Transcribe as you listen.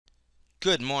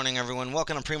Good morning, everyone.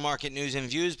 Welcome to Pre-Market News and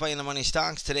Views by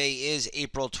InTheMoneyStocks. Today is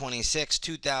April 26,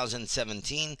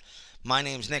 2017. My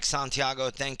name's Nick Santiago.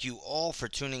 Thank you all for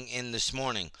tuning in this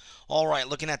morning. All right,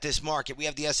 looking at this market, we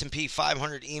have the S&P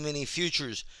 500 E-mini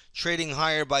futures trading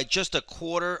higher by just a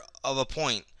quarter of a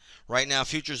point. Right now,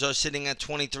 futures are sitting at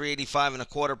 23.85 and a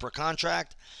quarter per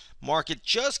contract. Market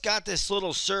just got this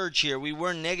little surge here. We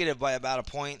were negative by about a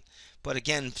point. But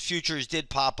again, futures did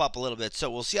pop up a little bit.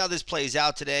 So we'll see how this plays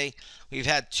out today. We've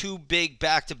had two big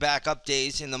back-to-back up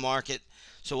days in the market.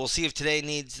 So we'll see if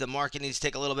today the market needs to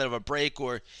take a little bit of a break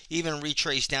or even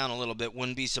retrace down a little bit.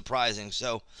 Wouldn't be surprising.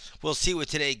 So we'll see what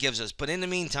today gives us. But in the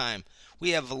meantime,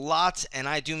 we have lots, and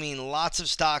I do mean lots of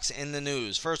stocks in the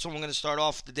news. First one we're going to start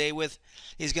off the day with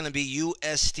is going to be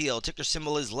U.S. Steel. Ticker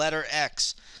symbol is letter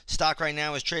X. Stock right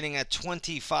now is trading at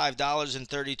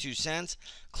 $25.32.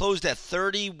 Closed at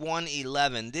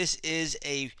 $31.11. This is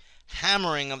a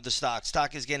hammering of the stock.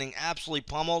 Stock is getting absolutely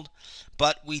pummeled,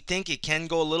 but we think it can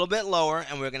go a little bit lower,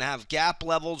 and we're going to have gap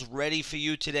levels ready for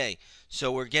you today.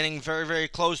 So we're getting very, very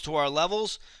close to our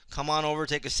levels. Come on over,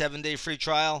 take a 7-day free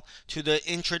trial to the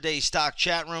intraday stock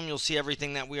chat room. You'll see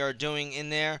everything that we are doing in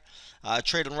there.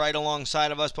 Trading right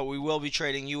alongside of us, but we will be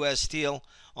trading U.S. Steel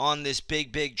on this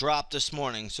big drop this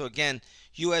morning. So again,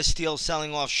 U.S. Steel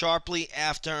selling off sharply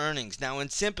after earnings. Now in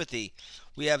sympathy,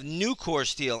 we have Nucor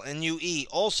Steel, NUE,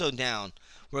 also down.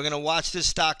 We're going to watch this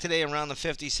stock today around the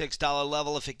 $56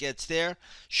 level. If it gets there,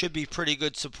 should be pretty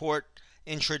good support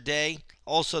intraday.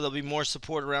 Also, there'll be more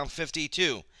support around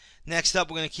 52. Next up,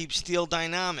 we're going to keep Steel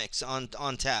Dynamics on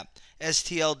tap.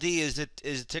 STLD is the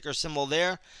ticker symbol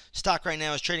there. Stock right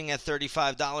now is trading at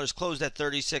 $35, closed at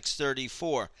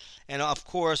 $36.34. And of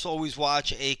course, always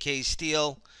watch AK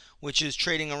Steel, which is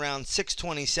trading around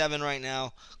 $6.27 right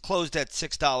now, closed at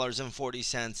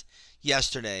 $6.40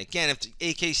 yesterday. Again, if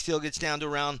AK Steel gets down to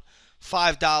around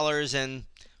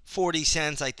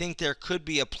 $5.40, I think there could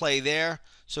be a play there.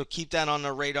 So keep that on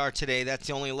the radar today. That's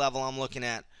the only level I'm looking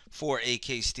at for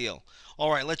AK Steel.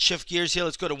 All right, let's shift gears here.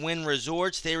 Let's go to WYNN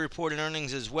Resorts. They reported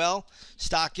earnings as well.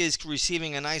 Stock is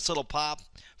receiving a nice little pop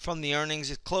from the earnings.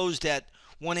 It closed at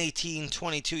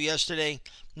 $118.22 yesterday,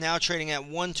 now trading at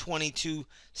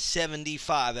 $122.75.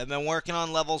 I've been working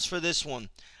on levels for this one.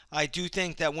 I do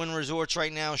think that WYNN Resorts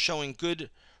right now is showing good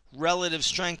relative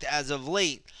strength as of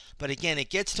late, but again, it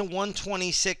gets to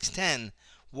 $126.10.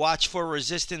 Watch for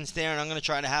resistance there, and I'm going to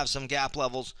try to have some gap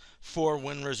levels for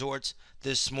WYNN Resorts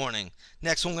this morning.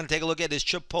 Next one we're going to take a look at is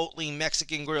Chipotle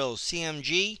Mexican Grills,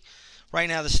 CMG. Right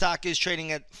now, the stock is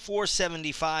trading at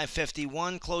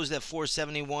 $475.51, closed at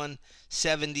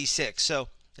 $471.76. So,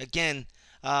 again,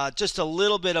 just a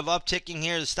little bit of upticking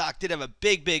here. The stock did have a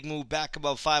big move back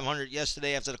above 500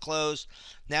 yesterday after the close.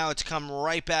 Now it's come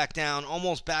right back down,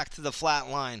 almost back to the flat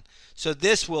line. So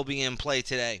this will be in play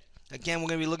today. Again, we're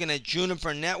going to be looking at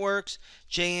Juniper Networks,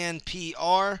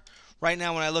 JNPR. Right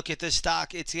now, when I look at this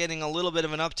stock, it's getting a little bit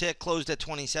of an uptick, closed at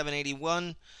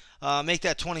 $27.81. Make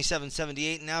that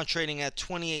 $27.78, now trading at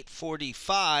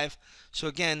 $28.45. So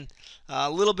again,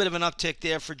 a little bit of an uptick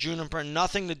there for Juniper.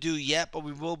 Nothing to do yet, but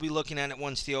we will be looking at it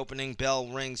once the opening bell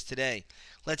rings today.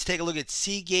 Let's take a look at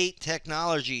Seagate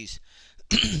Technologies.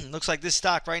 Looks like this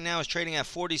stock right now is trading at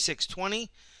 $46.20.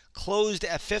 Closed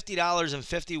at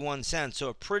 $50.51, so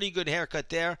a pretty good haircut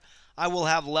there. I will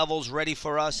have levels ready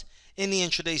for us in the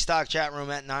intraday stock chat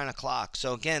room at 9 o'clock.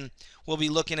 So again, we'll be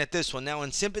looking at this one. Now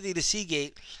in sympathy to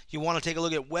Seagate, you want to take a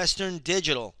look at Western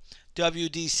Digital,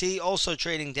 WDC, also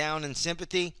trading down in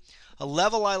sympathy. A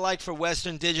level I like for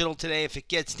Western Digital today, if it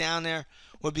gets down there,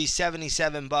 would be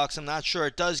 $77. I'm not sure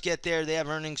it does get there. They have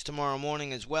earnings tomorrow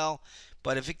morning as well.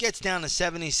 But if it gets down to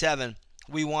 77,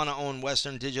 we want to own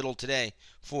Western Digital today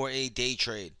for a day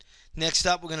trade. Next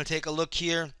up, we're going to take a look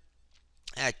here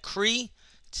at Cree.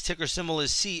 Its ticker symbol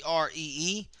is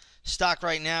CREE. Stock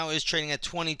right now is trading at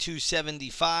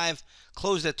 $22.75,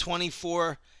 closed at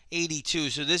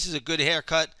 $24.82. So this is a good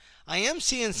haircut. I am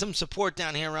seeing some support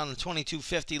down here around the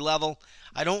 $22.50 level.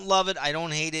 I don't love it. I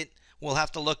don't hate it. We'll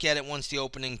have to look at it once the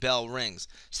opening bell rings.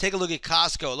 Let's take a look at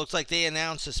Costco. It looks like they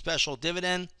announced a special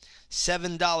dividend.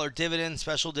 $7 dividend,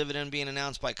 special dividend being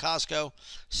announced by Costco.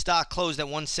 Stock closed at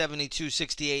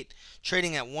 $172.68,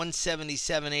 trading at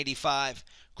 $177.85.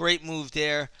 Great move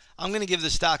there. I'm going to give the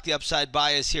stock the upside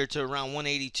bias here to around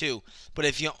 182. But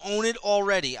if you own it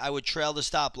already, I would trail the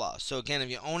stop loss. So again, if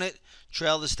you own it,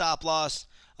 trail the stop loss.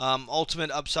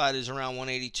 Ultimate upside is around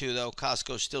 182, though.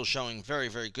 Costco still showing very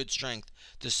good strength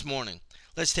this morning.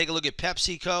 Let's take a look at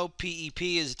PepsiCo. PEP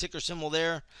is a ticker symbol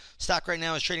there. Stock right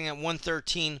now is trading at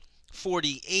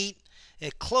 $113.48.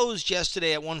 It closed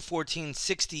yesterday at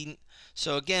 $114.60.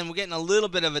 So again, we're getting a little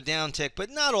bit of a downtick, but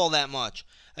not all that much.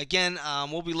 Again,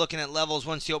 we'll be looking at levels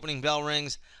once the opening bell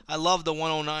rings. I love the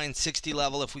 109.60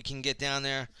 level if we can get down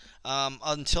there.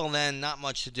 Until then, not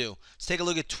much to do. Let's take a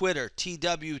look at Twitter.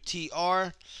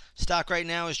 TWTR. Stock right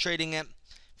now is trading at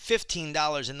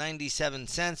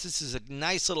 $15.97. This is a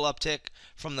nice little uptick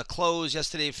from the close.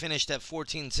 Yesterday it finished at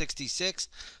 $14.66.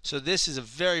 So this is a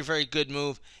very, very good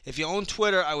move. If you own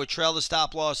Twitter, I would trail the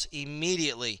stop loss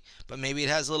immediately. But maybe it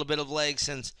has a little bit of leg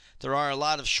since there are a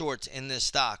lot of shorts in this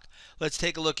stock. Let's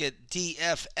take a look at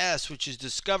DFS, which is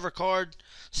Discover Card.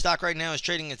 Stock right now is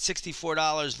trading at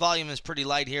 $64. Volume is pretty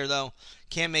light here, though.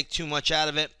 Can't make too much out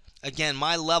of it. Again,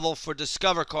 my level for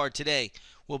Discover Card today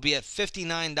will be at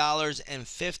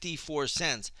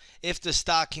 $59.54. If the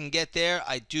stock can get there,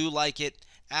 I do like it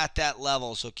at that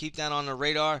level. So keep that on the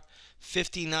radar.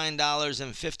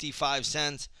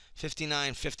 $59.55,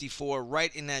 $59.54,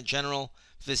 right in that general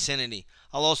vicinity.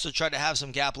 I'll also try to have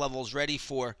some gap levels ready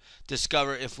for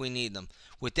Discover if we need them.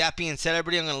 With that being said,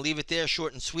 everybody, I'm going to leave it there,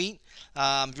 short and sweet.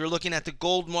 If you're looking at the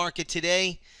gold market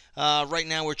today, right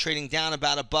now we're trading down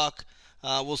about $1.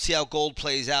 We'll see how gold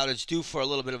plays out. It's due for a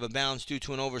little bit of a bounce due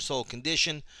to an oversold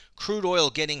condition. Crude oil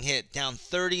getting hit, down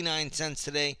 39 cents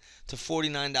today to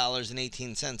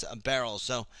 $49.18 a barrel.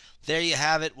 So there you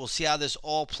have it. We'll see how this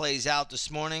all plays out this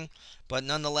morning. But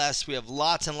nonetheless, we have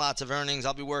lots and lots of earnings.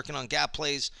 I'll be working on gap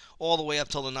plays all the way up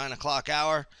till the 9 o'clock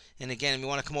hour. And again, if you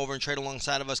want to come over and trade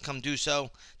alongside of us, come do so.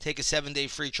 Take a 7-day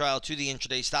free trial to the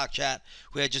intraday stock chat.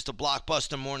 We had just a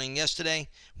blockbuster morning yesterday.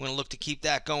 We're going to look to keep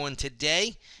that going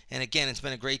today. And again, it's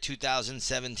been a great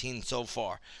 2017 so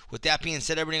far. With that being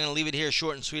said, everybody, I'm going to leave it here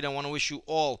short and sweet. I want to wish you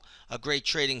all a great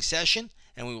trading session,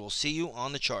 and we will see you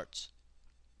on the charts.